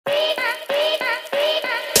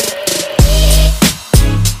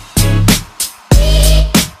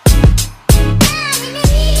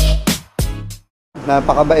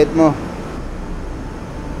Napakabait mo.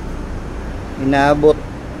 Inabot.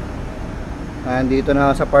 Nandito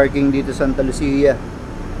na sa parking dito sa Santa Lucia.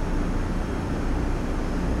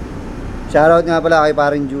 Shoutout nga pala kay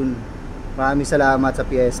Paring June. Maraming salamat sa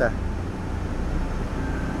piyesa.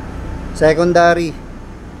 Secondary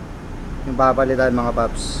yung papalitan mga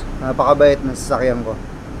paps. Napakabait ng sasakyan ko.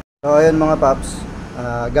 So ayun mga paps,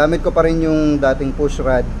 gamit ko pa rin yung dating push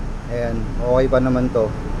rod. Ayan, okay pa naman to.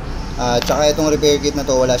 Tsaka itong repair kit na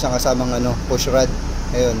to, wala siyang kasamang push rod.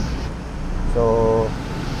 Ayun. So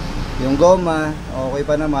yung goma okay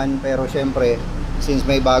pa naman, pero syempre since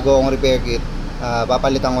may bago akong repair kit,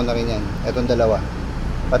 papalitan ko na rin yan, itong dalawa,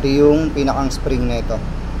 pati yung pinakang spring na ito.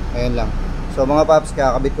 Ayun lang. So mga paps,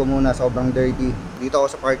 kakabit ko muna, sobrang dirty. Dito ako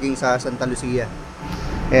sa parking sa Santa Lucia.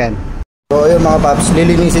 Ayan. So ayun mga paps,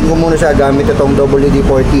 lilinisin ko muna siya gamit itong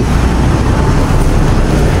WD-40.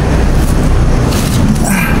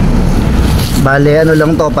 Bale ano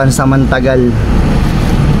lang to, pansamantagal.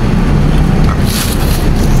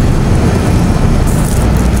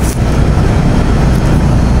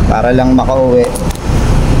 Para lang makauwi.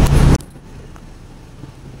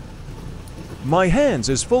 My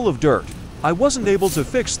hands is full of dirt. I wasn't able to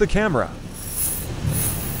fix the camera.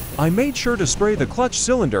 I made sure to spray the clutch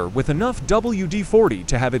cylinder with enough WD-40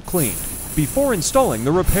 to have it cleaned before installing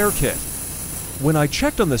the repair kit. When I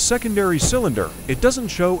checked on the secondary cylinder, it doesn't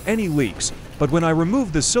show any leaks, but when I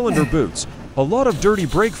removed the cylinder boots, a lot of dirty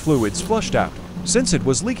brake fluids flushed out since it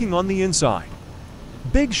was leaking on the inside.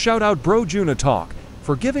 Big shout out Bro Juna Talk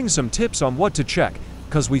for giving some tips on what to check,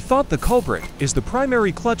 because we thought the culprit is the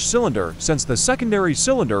primary clutch cylinder since the secondary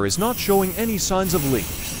cylinder is not showing any signs of leak.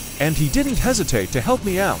 And he didn't hesitate to help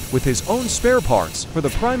me out with his own spare parts for the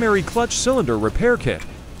primary clutch cylinder repair kit.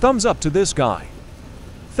 Thumbs up to this guy.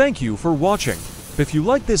 Thank you for watching. If you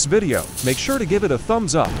like this video, make sure to give it a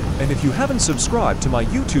thumbs up, and if you haven't subscribed to my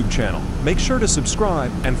YouTube channel, make sure to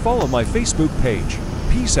subscribe and follow my Facebook page.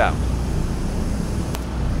 Peace out.